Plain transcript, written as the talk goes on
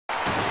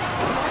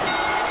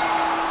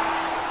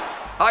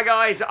Hi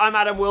guys, I'm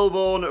Adam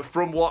Wilborn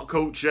from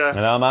WhatCulture.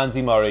 And I'm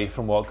Andy Murray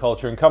from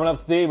WhatCulture. And coming up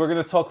today, we're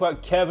going to talk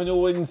about Kevin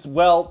Owens,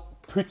 well,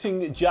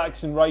 putting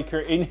Jackson Riker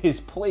in his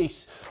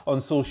place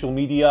on social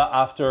media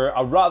after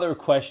a rather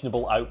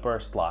questionable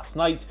outburst last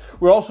night.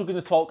 We're also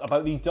going to talk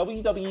about the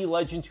WWE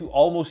legend who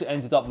almost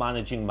ended up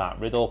managing Matt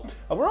Riddle.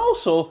 And we're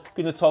also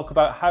going to talk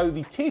about how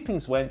the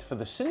tapings went for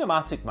the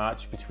cinematic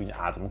match between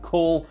Adam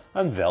Cole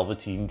and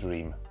Velveteen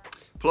Dream.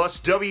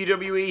 Plus,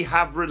 WWE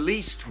have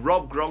released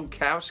Rob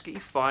Gronkowski,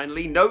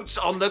 finally, notes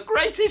on the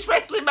greatest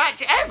wrestling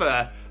match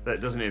ever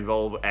that doesn't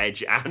involve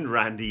Edge and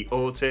Randy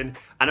Orton,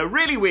 and a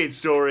really weird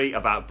story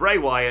about Bray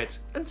Wyatt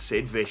and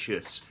Sid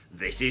Vicious.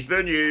 This is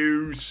the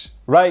news.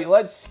 Right,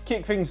 let's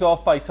kick things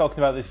off by talking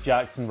about this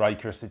Jackson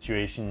Riker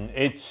situation.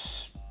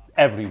 It's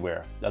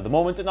everywhere at the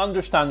moment, and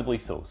understandably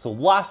so. So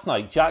last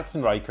night,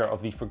 Jackson Riker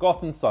of the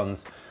Forgotten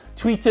Sons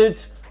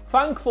tweeted,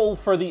 "Thankful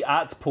for the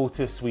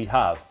POTUS we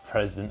have,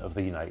 President of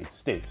the United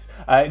States.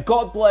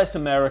 God bless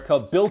America,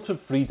 built of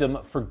freedom,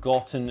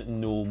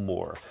 forgotten no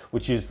more,"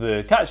 which is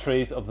the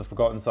catchphrase of the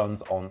Forgotten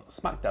Sons on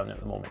SmackDown at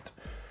the moment.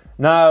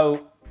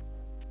 Now,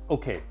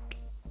 okay,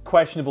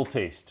 questionable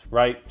taste,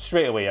 right?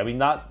 Straight away. I mean,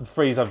 that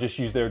phrase I've just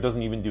used there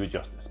doesn't even do it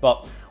justice.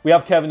 But we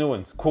have Kevin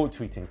Owens quote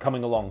tweeting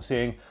coming along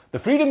saying, "The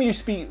freedom you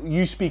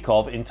speak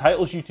of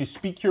entitles you to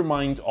speak your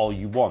mind all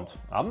you want.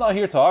 I'm not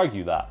here to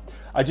argue that.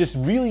 I just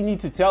really need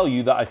to tell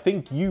you that I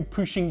think you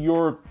pushing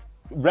your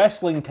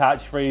wrestling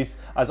catchphrase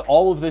as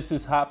all of this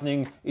is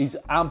happening is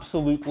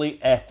absolutely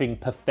effing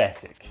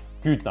pathetic.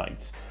 Good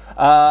night."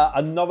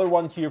 Another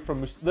one here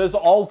from, there's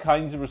all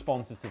kinds of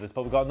responses to this,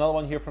 but we've got another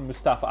one here from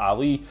Mustafa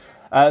Ali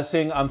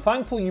saying, "I'm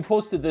thankful you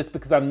posted this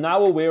because I'm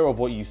now aware of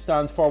what you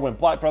stand for. When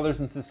black brothers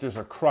and sisters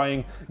are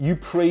crying, you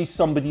praise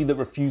somebody that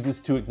refuses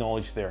to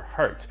acknowledge their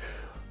hurt."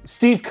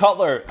 Steve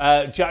Cutler,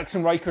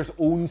 Jackson Riker's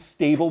own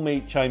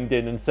stablemate, chimed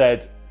in and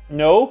said,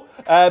 "No,"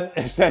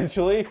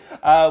 essentially.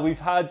 We've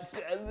had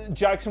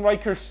Jackson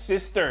Riker's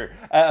sister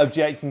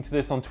objecting to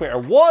this on Twitter.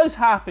 What has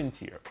happened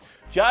here?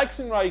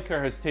 Jackson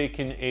Riker has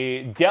taken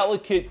a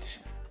delicate,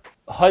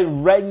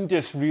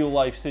 horrendous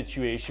real-life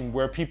situation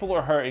where people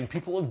are hurting,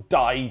 people have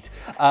died,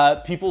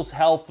 people's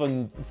health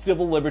and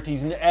civil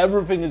liberties and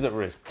everything is at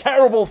risk.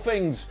 Terrible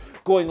things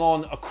going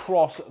on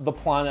across the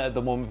planet at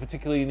the moment,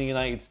 particularly in the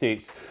United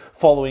States,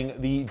 following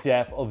the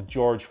death of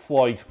George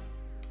Floyd.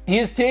 He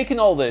has taken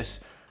all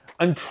this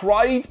and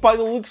tried, by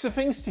the looks of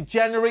things, to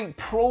generate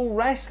pro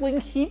wrestling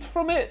heat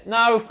from it.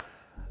 Now,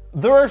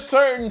 there are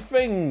certain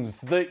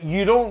things that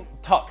you don't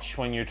touch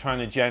when you're trying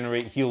to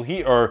generate heel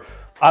heat, or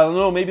I don't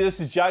know, maybe this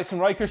is Jackson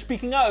Riker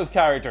speaking out of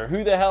character,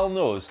 who the hell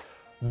knows.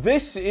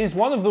 This is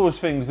one of those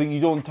things that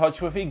you don't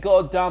touch with a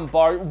goddamn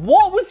bar.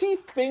 What was he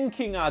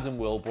thinking, Adam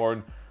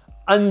Wilborn?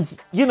 And,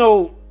 you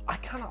know, I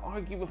cannot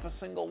argue with a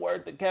single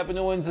word that Kevin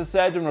Owens has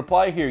said in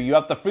reply here. You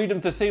have the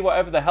freedom to say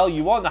whatever the hell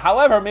you want.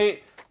 However,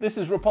 mate, this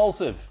is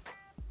repulsive.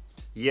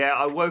 Yeah,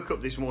 I woke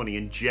up this morning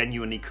and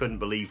genuinely couldn't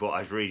believe what I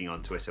was reading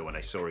on Twitter when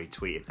I saw he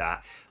tweeted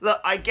that. Look,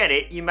 I get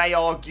it. You may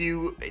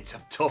argue, it's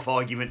a tough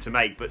argument to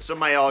make, but some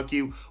may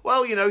argue,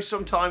 well, you know,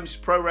 sometimes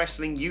pro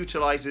wrestling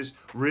utilises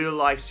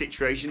real-life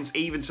situations,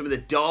 even some of the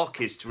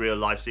darkest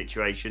real-life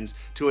situations,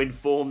 to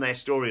inform their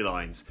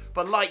storylines.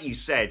 But like you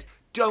said,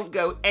 don't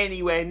go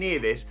anywhere near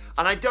this,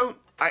 and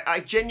I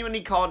genuinely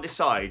can't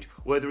decide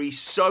whether he's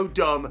so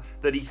dumb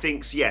that he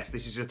thinks, yes,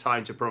 this is a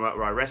time to promote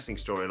my wrestling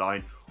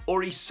storyline,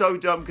 or he's so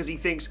dumb because he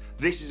thinks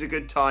this is a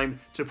good time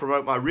to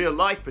promote my real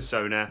life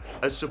persona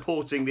as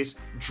supporting this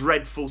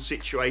dreadful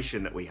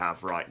situation that we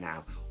have right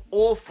now.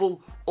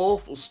 Awful,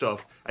 awful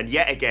stuff. And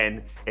yet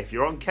again, if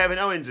you're on Kevin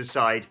Owens'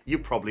 side, you're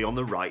probably on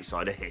the right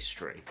side of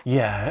history.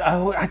 Yeah,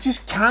 I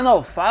just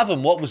cannot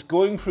fathom what was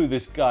going through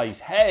this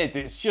guy's head.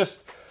 It's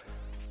just,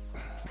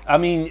 I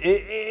mean,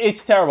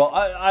 it's terrible.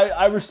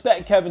 I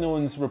respect Kevin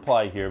Owens'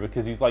 reply here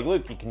because he's like,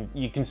 look,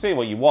 you can say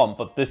what you want,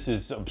 but this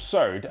is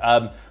absurd.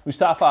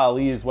 Mustafa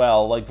Ali as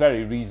well, like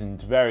very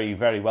reasoned, very,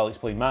 very well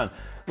explained man.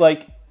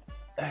 Like,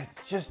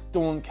 just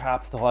don't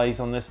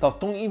capitalize on this stuff.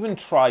 Don't even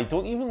try.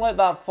 Don't even let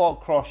that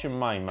thought cross your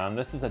mind, man.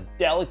 This is a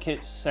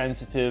delicate,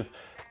 sensitive,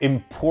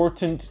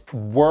 important,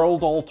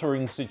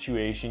 world-altering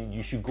situation.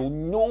 You should go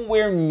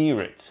nowhere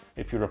near it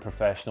if you're a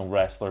professional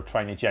wrestler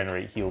trying to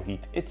generate heel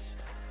heat.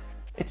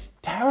 It's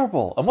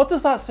terrible. And what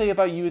does that say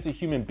about you as a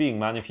human being,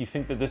 man, if you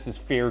think that this is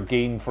fair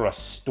game for a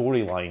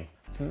storyline?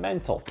 It's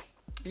mental.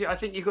 Yeah, I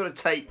think you've got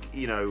to take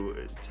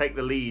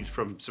the lead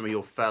from some of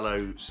your fellow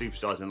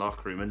superstars in the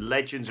locker room and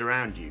legends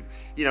around you.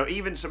 You know,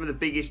 even some of the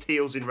biggest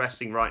heels in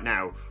wrestling right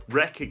now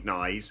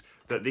recognise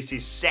that this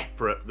is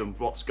separate than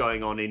what's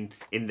going on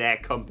in their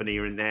company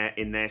or in their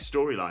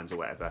storylines or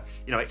whatever.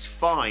 You know, it's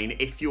fine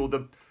if you're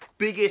the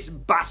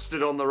biggest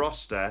bastard on the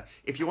roster.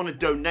 If you want to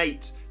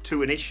donate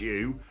to an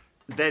issue,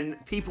 then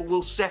people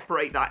will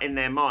separate that in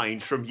their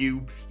mind from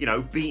you know,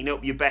 beating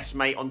up your best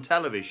mate on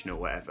television or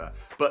whatever.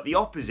 But the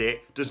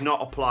opposite does not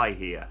apply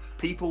here.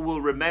 People will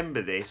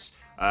remember this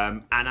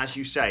And as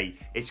you say,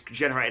 it's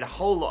generated a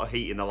whole lot of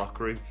heat in the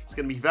locker room. It's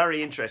going to be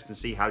very interesting to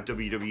see how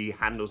WWE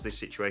handles this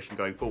situation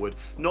going forward.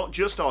 Not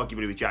just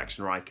arguably with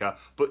Jackson Riker,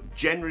 but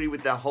generally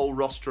with their whole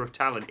roster of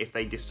talent if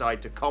they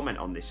decide to comment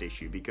on this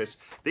issue, because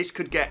this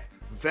could get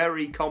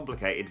very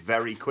complicated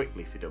very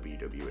quickly for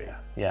WWE.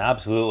 Yeah,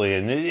 absolutely.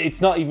 And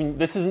it's not even,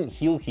 this isn't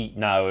heel heat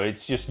now.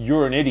 It's just,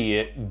 you're an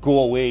idiot, go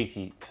away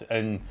heat.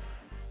 And,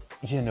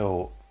 you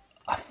know,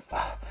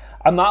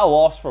 I'm at a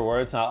loss for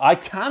words now. I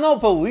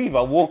cannot believe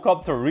I woke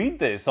up to read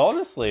this,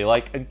 honestly.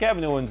 Like, and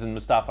Kevin Owens and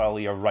Mustafa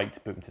Ali are right to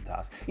put him to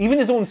task. Even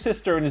his own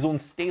sister and his own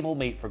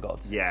stablemate, for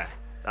God's sake. Yeah,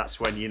 that's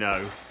when you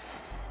know.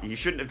 You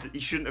shouldn't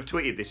have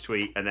tweeted this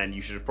tweet, and then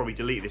you should have probably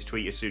deleted this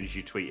tweet as soon as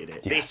you tweeted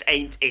it. Yeah. This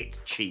ain't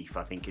it, Chief,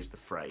 I think is the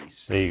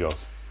phrase. There you go.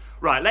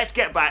 Right, let's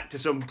get back to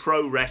some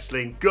pro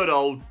wrestling, good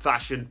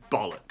old-fashioned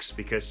bollocks,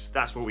 because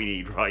that's what we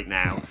need right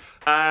now.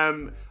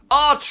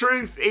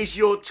 R-Truth is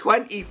your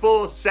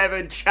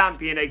 24/7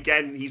 champion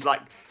again. He's like,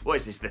 what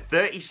is this, the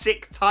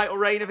 36th title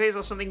reign of his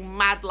or something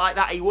mad like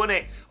that? He won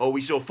it. Or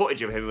we saw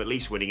footage of him at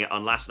least winning it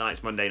on last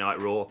night's Monday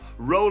Night Raw,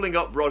 rolling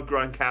up Rod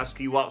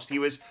Gronkowski whilst he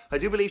was, I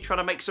do believe, trying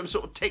to make some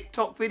sort of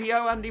TikTok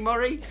video, Andy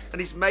Murray,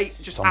 and his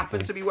mate just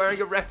happened to be wearing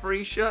a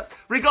referee shirt.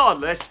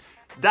 Regardless,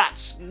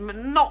 that's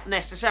not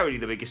necessarily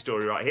the biggest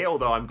story right here,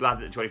 although I'm glad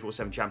that the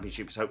 24/7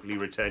 Championship is hopefully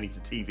returning to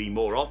TV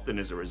more often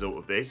as a result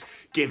of this.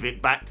 Give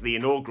it back to the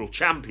inaugural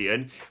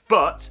champion.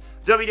 But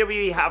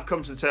WWE have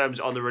come to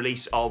terms on the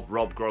release of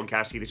Rob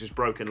Gronkowski. This was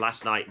broken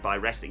last night by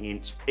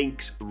Wrestling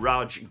Inc.'s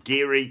Raj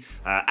Giri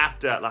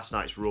after last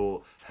night's Raw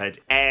had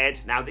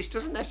aired. Now, this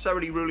doesn't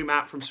necessarily rule him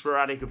out from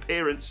sporadic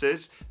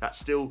appearances. That's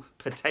still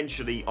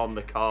potentially on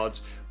the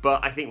cards.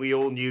 But I think we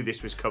all knew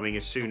this was coming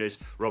as soon as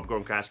Rob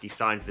Gronkowski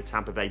signed for the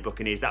Tampa Bay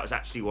Buccaneers. That was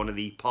actually one of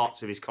the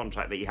parts of his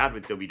contract that he had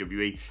with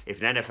WWE.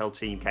 If an NFL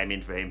team came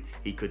in for him,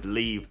 he could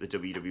leave the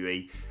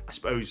WWE. I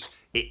suppose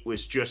it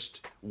was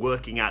just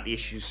working out the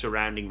issues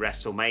surrounding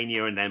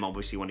WrestleMania, and then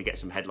obviously want to get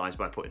some headlines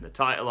by putting the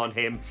title on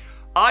him.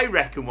 I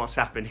reckon what's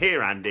happened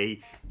here,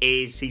 Andy,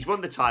 is he's won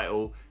the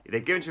title.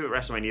 They've given to him at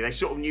WrestleMania. They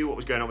sort of knew what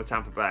was going on with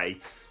Tampa Bay,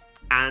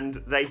 and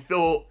they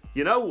thought,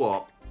 you know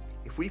what?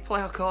 If we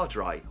play our cards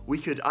right, we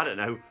could, I don't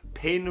know,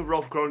 pin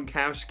Rob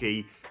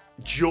Gronkowski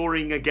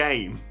during a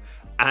game.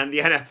 And the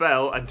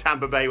NFL and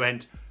Tampa Bay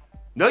went,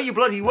 no, you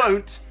bloody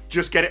won't.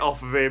 Just get it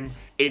off of him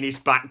in his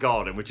back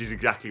garden, which is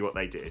exactly what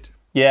they did.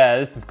 Yeah,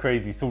 this is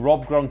crazy. So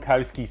Rob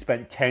Gronkowski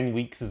spent 10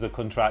 weeks as a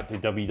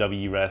contracted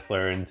WWE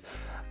wrestler, and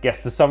I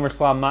guess the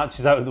SummerSlam match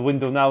is out of the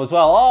window now as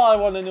well. All I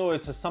want to know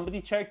is, has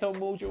somebody checked on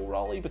Mojo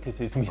Rawley? Because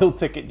his meal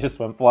ticket just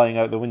went flying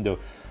out the window.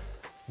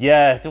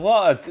 Yeah,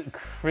 what a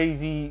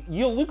crazy...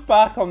 You'll look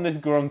back on this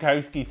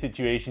Gronkowski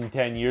situation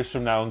 10 years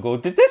from now and go,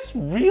 did this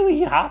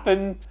really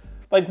happen?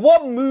 Like,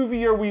 what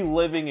movie are we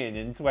living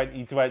in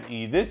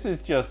 2020? This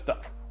is just...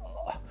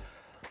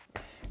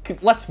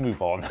 Let's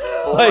move on.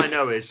 All I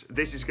know is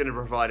this is going to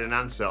provide an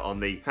answer on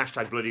the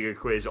 #BloodyGood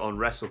quiz on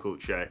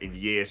WrestleCulture in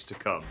years to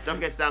come. Don't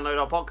forget to download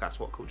our podcast,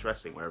 What Culture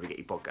Wrestling, wherever you get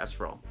your podcasts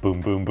from. Boom,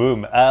 boom,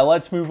 boom.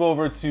 Let's move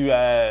over to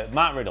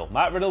Matt Riddle.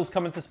 Matt Riddle's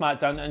coming to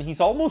SmackDown, and he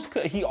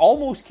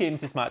almost came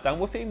to SmackDown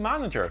with a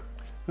manager.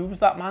 Who was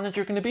that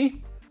manager going to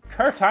be?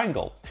 Kurt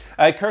Angle.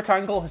 Kurt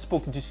Angle has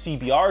spoken to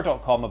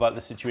CBR.com about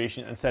the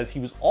situation and says he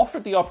was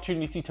offered the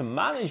opportunity to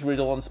manage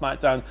Riddle on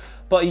SmackDown,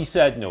 but he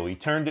said no. He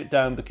turned it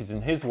down because,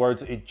 in his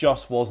words, it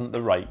just wasn't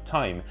the right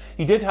time.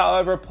 He did,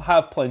 however,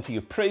 have plenty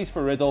of praise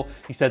for Riddle.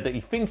 He said that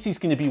he thinks he's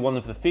going to be one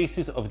of the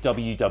faces of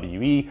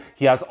WWE.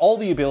 He has all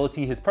the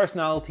ability. His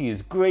personality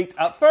is great.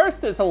 At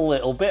first, it's a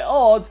little bit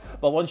odd,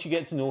 but once you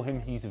get to know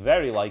him, he's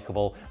very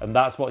likable, and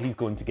that's what he's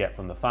going to get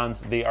from the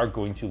fans. They are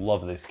going to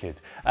love this kid.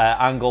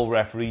 Angle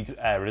refereed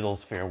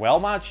Riddle's farewell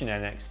match in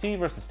NXT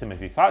versus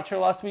Timothy Thatcher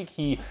last week.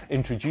 He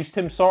introduced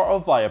him sort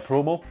of via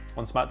promo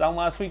on SmackDown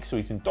last week, so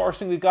he's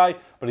endorsing the guy,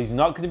 but he's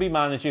not going to be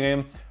managing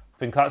him. I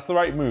think that's the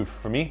right move.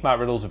 For me, Matt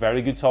Riddle's a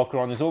very good talker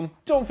on his own.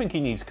 Don't think he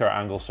needs Kurt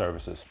Angle's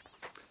services.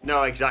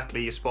 No,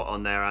 exactly. You're spot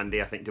on there,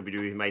 Andy. I think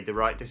WWE made the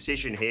right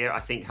decision here.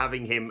 I think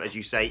having him, as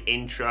you say,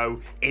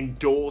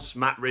 endorse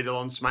Matt Riddle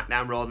on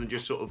SmackDown rather than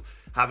just sort of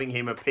having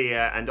him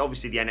appear, and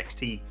obviously the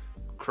NXT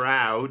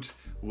crowd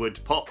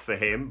would pop for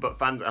him, but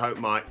fans at home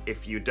might,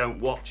 if you don't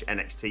watch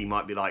NXT,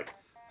 might be like,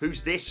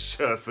 who's this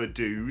surfer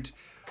dude?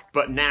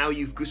 But now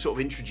you've sort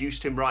of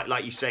introduced him right,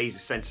 like you say, he's a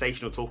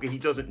sensational talker. He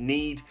doesn't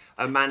need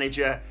a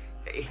manager.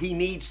 He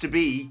needs to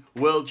be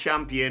world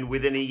champion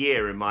within a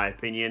year, in my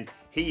opinion.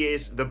 He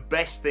is the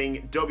best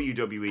thing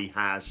WWE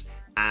has,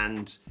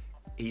 and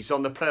he's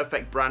on the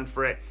perfect brand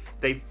for it.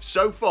 They've,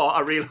 so far, I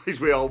realise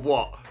we are,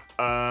 what,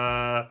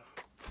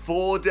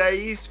 5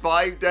 days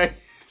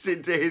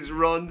into his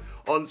run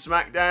on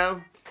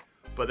SmackDown,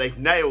 but they've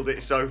nailed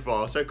it so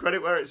far, so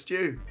credit where it's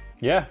due.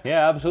 Yeah,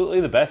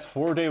 absolutely the best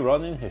 4-day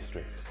run in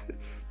history.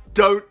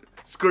 Don't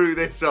screw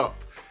this up.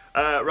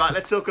 Right,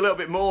 let's talk a little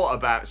bit more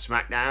about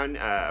SmackDown.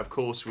 Of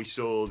course, we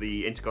saw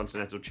the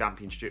Intercontinental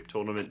Championship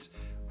tournament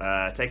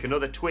Take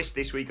another twist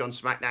this week on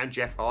SmackDown.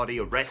 Jeff Hardy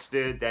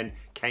arrested, then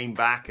came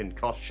back and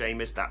cost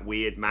Sheamus that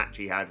weird match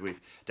he had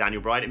with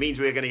Daniel Bryan. It means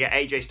we're going to get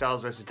AJ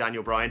Styles versus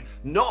Daniel Bryan,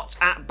 not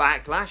at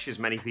Backlash, as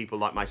many people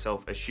like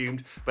myself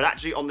assumed, but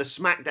actually on the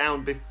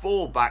SmackDown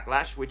before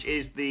Backlash, which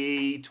is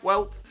the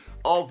 12th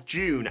of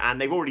June, and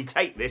they've already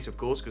taped this, of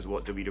course, because of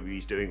what WWE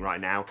is doing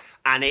right now,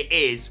 and it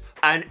is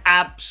an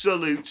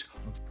absolute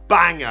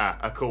banger,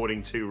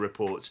 according to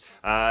reports.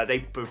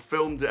 They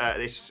filmed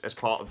this as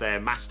part of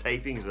their mass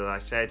tapings, as I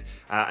said,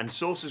 and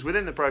sources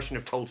within the promotion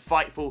have told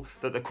Fightful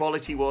that the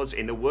quality was,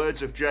 in the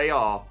words of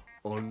JR,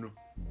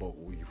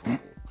 unbelievable.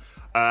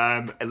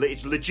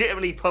 It's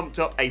legitimately pumped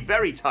up a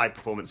very tight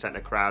Performance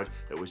Center crowd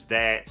that was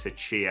there to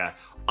cheer.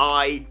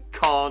 I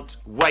can't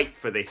wait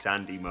for this,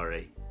 Andy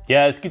Murray.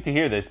 Yeah, it's good to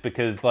hear this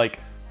because, like,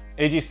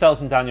 AJ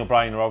Styles and Daniel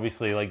Bryan are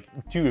obviously like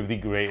two of the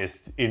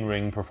greatest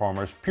in-ring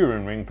performers, pure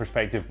in-ring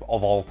perspective,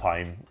 of all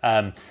time.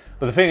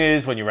 But the thing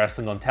is, when you're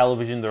wrestling on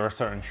television, there are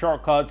certain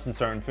shortcuts and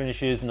certain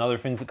finishes and other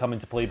things that come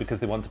into play because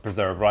they want to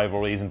preserve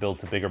rivalries and build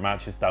to bigger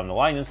matches down the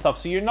line and stuff.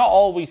 So you're not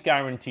always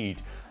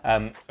guaranteed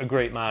a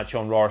great match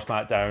on Raw or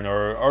SmackDown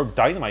or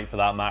Dynamite for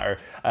that matter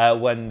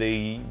when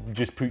they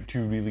just put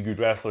two really good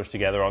wrestlers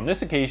together. On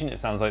this occasion, it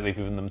sounds like they've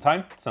given them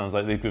time. It sounds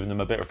like they've given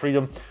them a bit of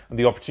freedom and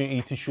the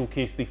opportunity to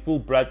showcase the full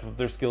breadth of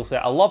their skill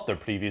set. I loved their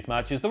previous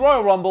matches. The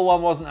Royal Rumble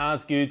one wasn't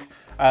as good.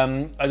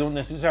 I don't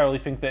necessarily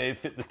think that it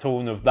fit the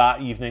tone of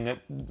that evening at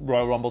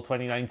Royal Rumble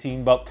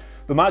 2019, but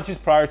the matches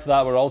prior to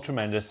that were all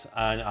tremendous,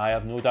 and I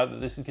have no doubt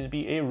that this is going to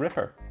be a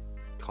ripper.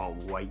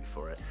 Can't wait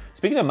for it.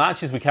 Speaking of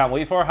matches we can't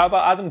wait for, how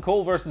about Adam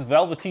Cole versus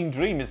Velveteen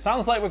Dream? It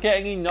sounds like we're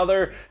getting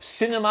another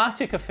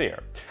cinematic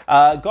affair.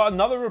 Got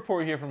another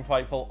report here from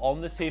Fightful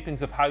on the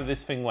tapings of how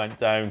this thing went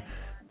down.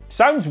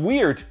 Sounds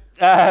weird.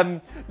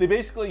 They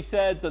basically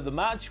said that the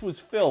match was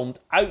filmed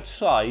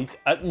outside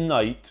at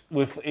night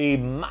with a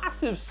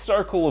massive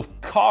circle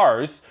of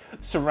cars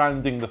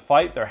surrounding the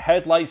fight. Their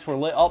headlights were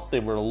lit up. They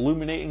were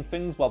illuminating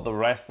things while the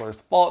wrestlers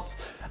fought.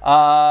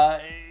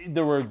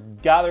 There were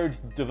gathered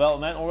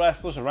developmental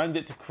wrestlers around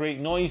it to create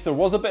noise. There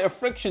was a bit of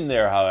friction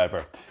there,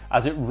 however,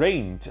 as it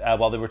rained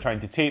while they were trying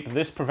to tape.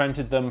 This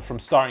prevented them from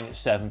starting at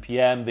 7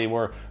 p.m. They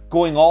were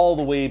going all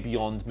the way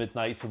beyond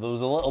midnight, so there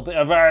was a little bit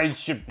of, I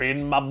should be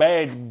in my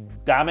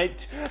bed, damn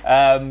it.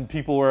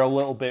 People were a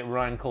little bit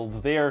rankled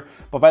there,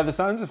 but by the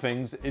sounds of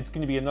things, it's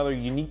going to be another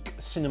unique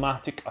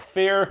cinematic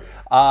affair.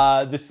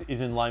 This is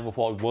in line with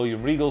what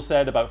William Regal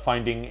said about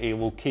finding a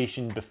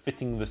location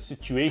befitting the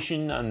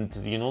situation and,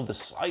 you know, the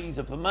size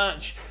of the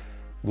match.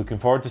 Looking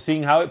forward to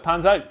seeing how it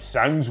pans out.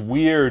 Sounds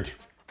weird.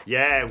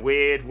 Yeah,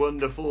 weird,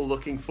 wonderful,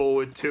 looking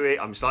forward to it.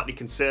 I'm slightly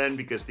concerned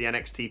because the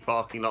NXT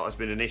parking lot has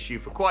been an issue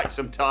for quite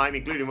some time,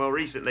 including more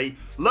recently.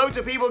 Loads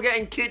of people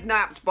getting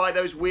kidnapped by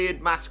those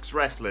weird masks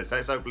wrestlers.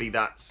 Let's hopefully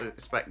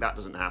expect that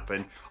doesn't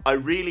happen. I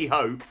really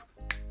hope...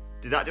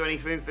 Did that do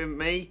anything for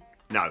me?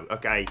 No,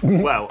 okay.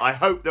 Well, I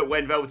hope that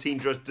when Velveteen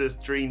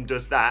Dream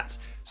does that,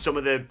 some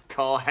of the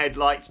car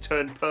headlights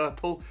turn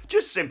purple.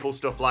 Just simple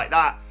stuff like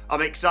that.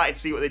 I'm excited to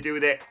see what they do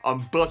with it. I'm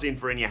buzzing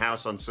for In Your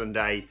House on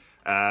Sunday.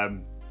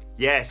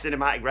 Yeah,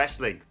 cinematic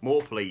wrestling.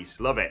 More, please.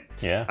 Love it.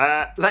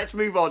 Yeah. Let's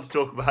move on to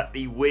talk about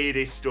the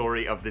weirdest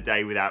story of the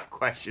day without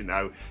question,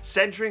 though.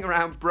 Centering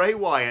around Bray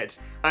Wyatt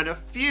and a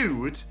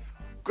feud,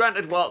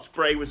 granted whilst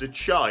Bray was a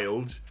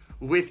child,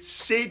 with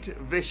Sid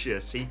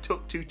Vicious. He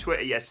took to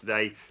Twitter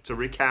yesterday to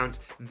recount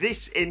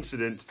this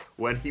incident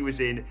when he was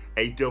in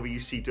a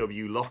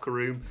WCW locker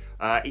room.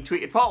 He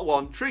tweeted, part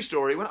 1, true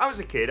story, when I was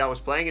a kid, I was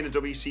playing in a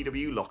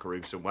WCW locker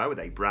room somewhere with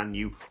a brand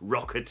new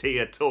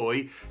Rocketeer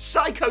toy.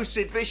 Psycho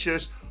Sid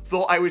Vicious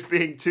thought I was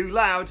being too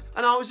loud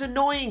and I was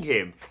annoying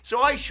him.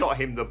 So I shot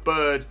him the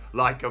bird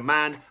like a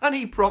man and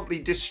he promptly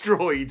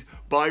destroyed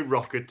my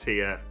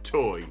Rocketeer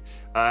toy.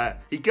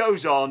 He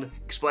goes on,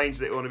 explains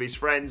that one of his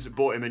friends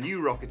bought him a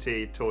new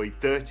Rocketeer toy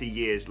 30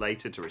 years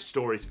later to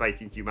restore his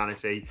faith in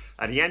humanity,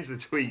 and he ends the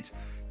tweet,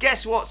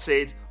 guess what,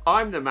 Sid?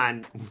 I'm the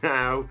man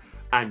now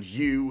and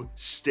you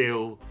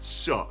still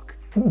suck.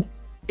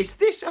 Is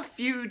this a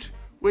feud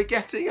we're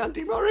getting,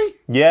 Andy Murray?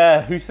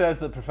 Yeah, who says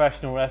that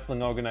professional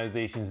wrestling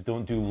organizations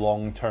don't do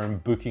long-term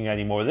booking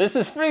anymore? This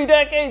is 3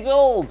 decades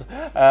old!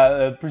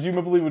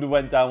 Presumably would have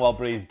went down while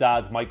Bray's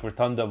dad, Mike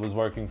Rotunda, was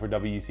working for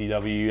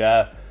WCW.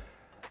 Yeah,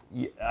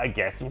 I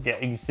guess we're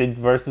getting Sid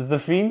versus The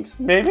Fiend,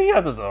 maybe?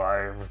 I don't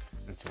know.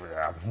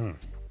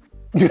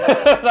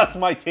 That's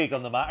my take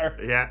on the matter.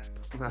 Yeah,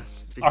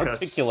 that's because...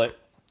 Articulate.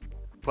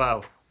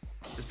 Well,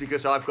 it's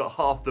because I've got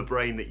half the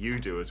brain that you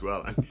do as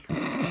well.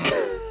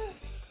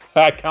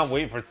 I can't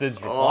wait for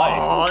Sid's reply.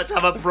 Oh, let's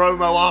have a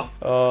promo off.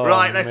 Oh,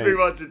 right, let's mate. move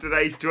on to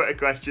today's Twitter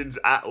questions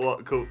at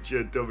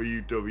WhatCulture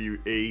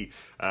WWE.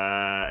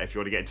 If you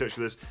want to get in touch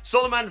with us.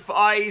 Solomon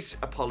Faiz,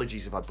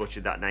 apologies if I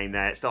butchered that name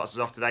there. It starts us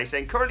off today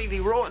saying, currently the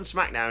Raw and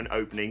SmackDown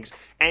openings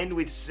end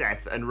with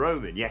Seth and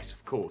Roman. Yes,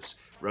 of course.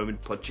 Roman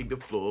punching the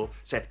floor,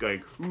 Seth going,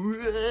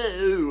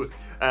 whoa.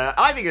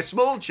 I think a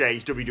small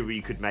change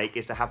WWE could make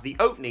is to have the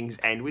openings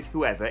end with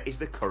whoever is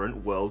the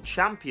current world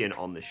champion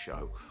on the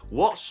show.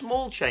 What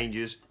small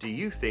changes do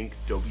you think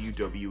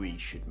WWE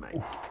should make?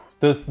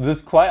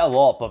 There's quite a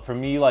lot, but for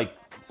me, like,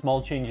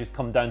 small changes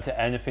come down to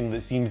anything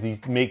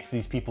that makes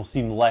these people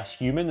seem less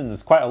human, and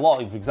there's quite a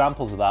lot of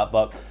examples of that.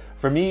 But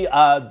for me,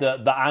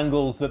 the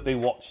angles that they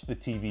watch the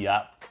TV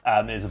at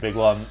is a big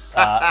one.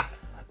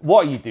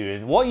 What are you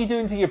doing? What are you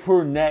doing to your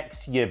poor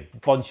necks, you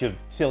bunch of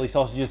silly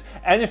sausages?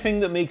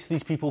 Anything that makes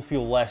these people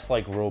feel less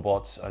like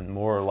robots and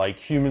more like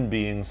human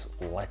beings,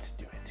 let's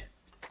do it.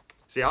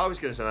 See, I was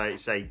going to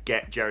say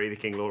get Jerry the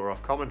King Lawler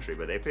off commentary,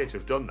 but they appear to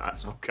have done that,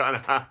 so I'm kind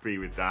of happy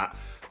with that.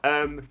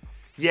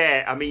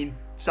 Yeah, I mean,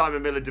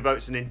 Simon Miller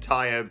devotes an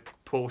entire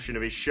portion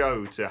of his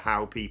show to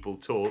how people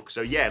talk.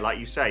 So yeah, like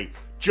you say,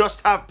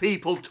 just have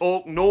people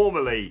talk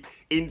normally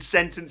in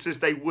sentences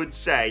they would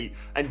say,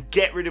 and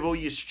get rid of all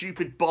your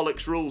stupid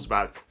bollocks rules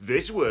about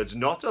this word's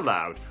not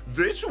allowed,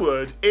 this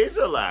word is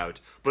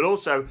allowed. But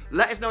also,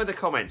 let us know in the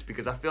comments,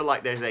 because I feel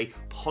like there's a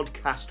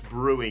podcast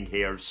brewing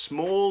here of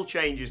small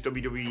changes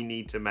WWE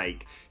need to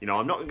make. You know,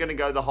 I'm not going to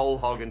go the whole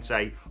hog and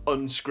say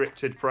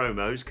unscripted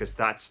promos, because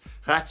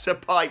that's a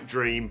pipe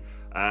dream.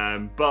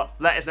 But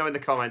let us know in the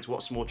comments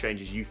what small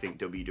changes you think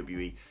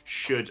WWE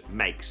should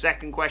make.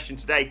 Second question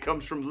today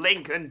comes from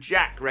Lincoln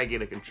Jack,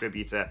 regular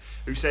contributor,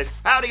 who says,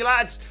 howdy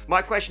lads,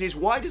 my question is,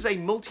 why does a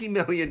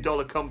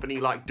multi-million-dollar company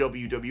like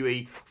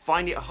WWE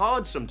find it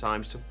hard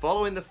sometimes to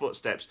follow in the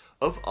footsteps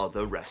of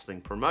other wrestling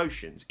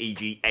promotions,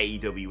 e.g.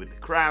 AEW with the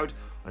crowd,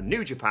 and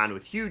New Japan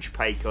with huge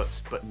pay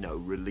cuts but no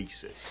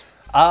releases?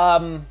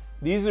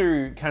 These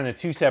are kind of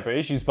two separate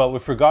issues, but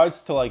with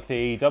regards to like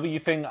the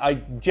AEW thing, I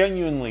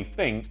genuinely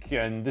think,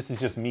 and this is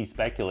just me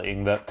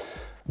speculating, that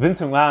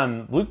Vince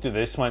McMahon looked at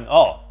this, went,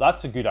 oh,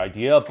 that's a good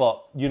idea,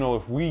 but you know,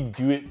 if we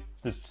do it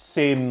the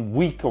same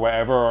week or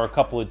whatever, or a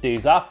couple of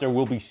days after,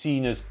 we'll be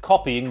seen as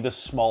copying the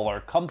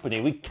smaller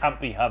company. We can't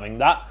be having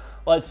that.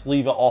 Let's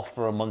leave it off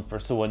for a month or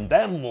so and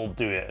then we'll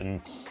do it.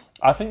 And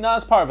I think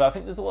that's part of it. I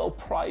think there's a little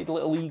pride,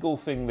 little ego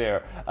thing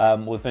there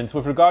with Vince.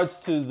 With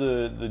regards to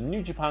the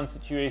New Japan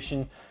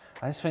situation,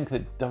 I just think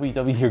that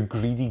WWE are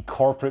greedy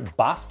corporate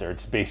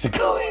bastards,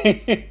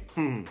 basically.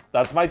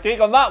 That's my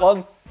take on that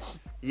one.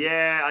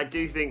 Yeah, I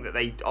do think that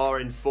they are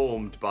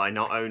informed by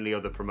not only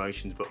other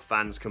promotions, but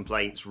fans'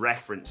 complaints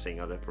referencing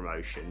other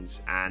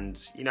promotions.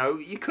 And, you know,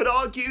 you could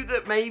argue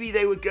that maybe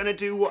they were going to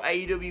do what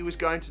AEW was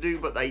going to do,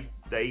 but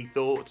they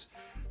thought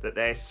that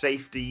their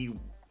safety,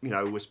 you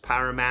know, was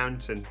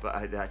paramount. But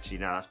actually,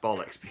 no, that's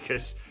bollocks,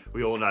 because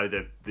we all know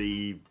that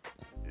the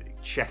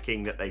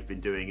checking that they've been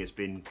doing has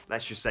been,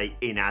 let's just say,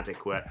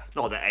 inadequate.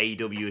 Not that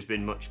AEW has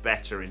been much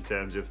better in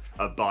terms of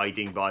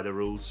abiding by the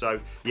rules.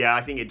 So yeah,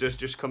 I think it does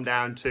just come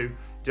down to,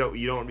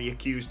 you don't want to be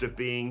accused of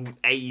being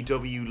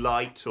AEW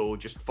light or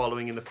just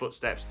following in the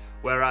footsteps,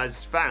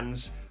 whereas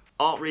fans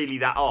aren't really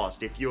that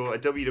arsed. If you're a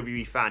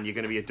WWE fan, you're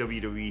going to be a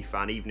WWE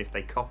fan even if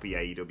they copy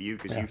AEW,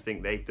 because you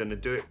think they've done to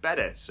do it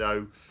better.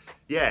 So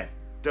yeah,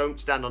 don't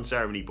stand on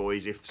ceremony,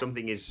 boys. If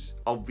something is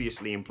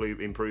obviously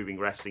improving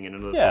wrestling in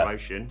another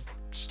promotion,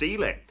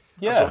 steal it.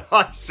 Yeah. That's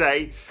what I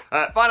say.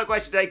 Final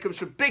question today comes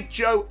from Big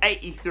Joe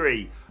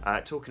 83,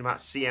 talking about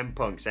CM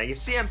Punk, saying, if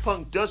CM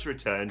Punk does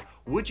return,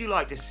 would you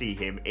like to see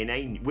him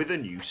with a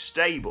new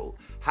stable?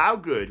 How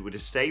good would a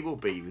stable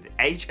be with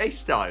AJ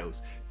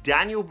Styles,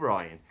 Daniel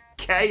Bryan,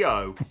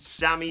 KO,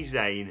 Sami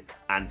Zayn,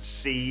 and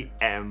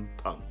CM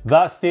Punk?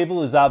 That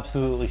stable is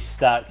absolutely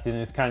stacked and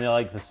is kind of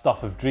like the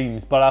stuff of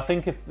dreams. But I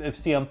think if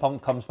CM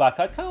Punk comes back,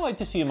 I'd kind of like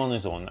to see him on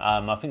his own.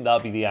 I think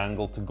that'd be the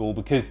angle to go,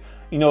 because,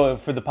 you know,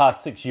 for the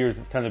past 6 years,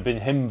 it's kind of been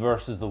him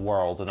versus the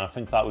world. And I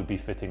think that would be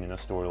fitting in a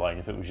storyline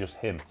if it was just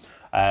him.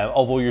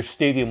 Although your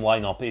stadium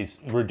lineup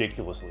is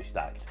ridiculously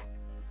stacked.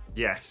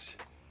 Yes.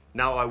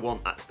 Now I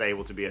want that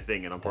stable to be a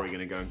thing, and I'm probably going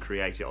to go and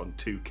create it on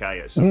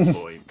 2K at some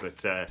point.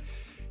 But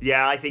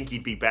yeah, I think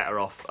he'd be better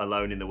off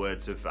alone, in the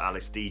words of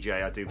Alice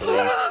DJ, I do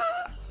believe.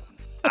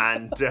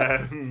 And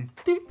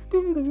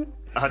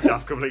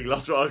I've completely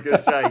lost what I was going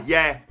to say.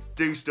 Yeah,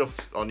 do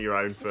stuff on your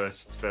own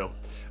first, Phil.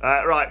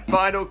 Right,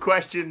 final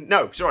question.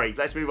 No, sorry,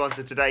 let's move on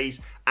to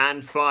today's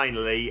and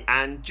finally.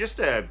 And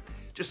just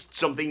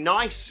something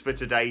nice for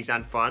today's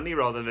and finally,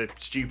 rather than a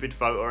stupid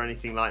photo or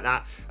anything like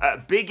that.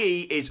 Big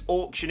E is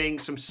auctioning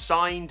some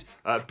signed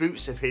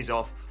boots of his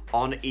off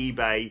on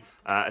eBay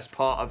as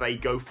part of a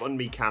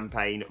GoFundMe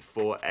campaign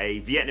for a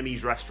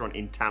Vietnamese restaurant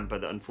in Tampa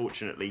that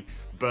unfortunately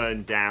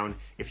burned down.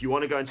 If you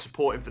want to go and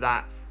support him for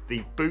that,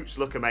 the boots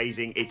look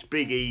amazing. It's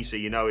Big E, so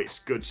you know it's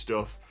good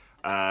stuff.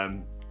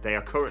 They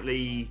are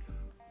currently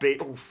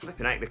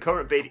flipping out. The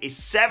current bid is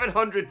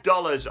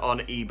 $700 on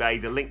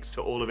eBay. The links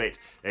to all of it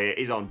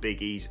is on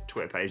Big E's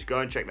Twitter page. Go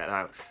and check that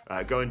out.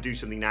 Go and do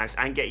something nice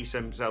and get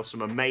yourself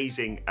some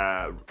amazing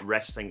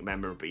wrestling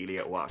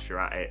memorabilia whilst you're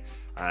at it.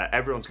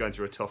 Everyone's going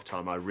through a tough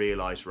time, I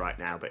realise right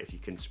now, but if you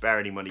can spare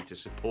any money to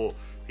support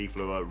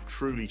people who are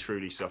truly,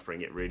 truly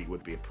suffering, it really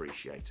would be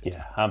appreciated.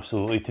 Yeah,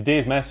 absolutely.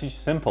 Today's message,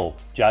 simple.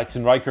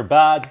 Jackson Riker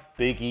bad,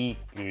 Big E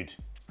good.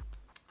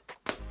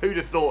 Who'd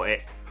have thought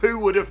it? Who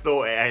would have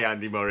thought it, hey,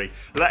 Andy Murray?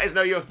 Let us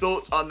know your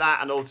thoughts on that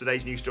and all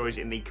today's news stories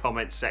in the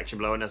comments section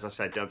below. And as I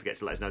said, don't forget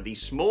to let us know the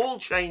small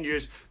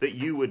changes that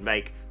you would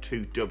make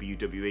to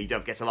WWE.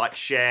 Don't forget to like,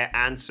 share,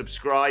 and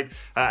subscribe.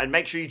 And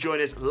make sure you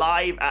join us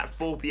live at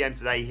 4 p.m.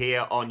 today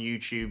here on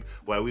YouTube,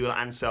 where we will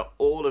answer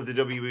all of the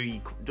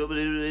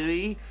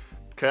WWE.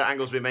 Kurt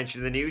Angle's been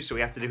mentioned in the news, so we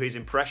have to do his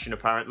impression,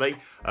 apparently,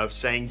 of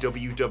saying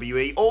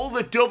WWE. All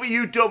the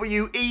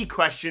WWE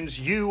questions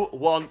you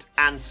want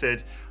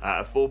answered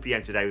at 4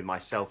 p.m. today with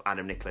myself,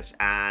 Adam Nicholas,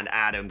 and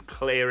Adam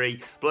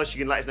Cleary. Plus, you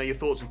can let us know your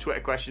thoughts and Twitter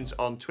questions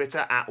on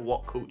Twitter at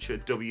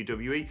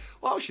WhatCultureWWE.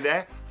 Whilst you're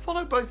there,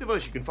 follow both of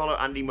us. You can follow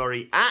Andy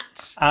Murray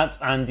at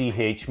Andy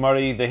H.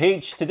 Murray. The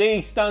H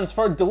today stands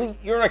for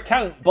delete your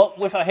account, but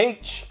with a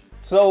H.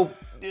 So,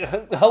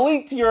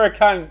 delete your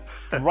account,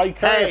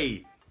 Riker.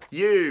 Hey!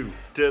 You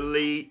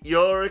delete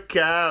your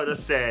account. I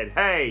said,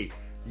 hey,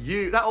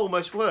 you. That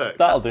almost works.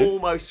 That'll that do.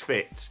 Almost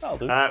fits. That'll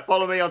do.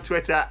 Follow me on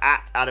Twitter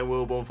at Adam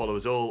Wilborn. Follow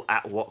us all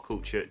at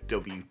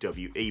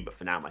WhatCultureWWE. But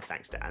for now, my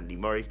thanks to Andy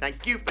Murray.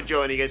 Thank you for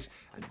joining us,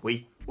 and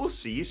we will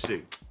see you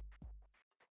soon.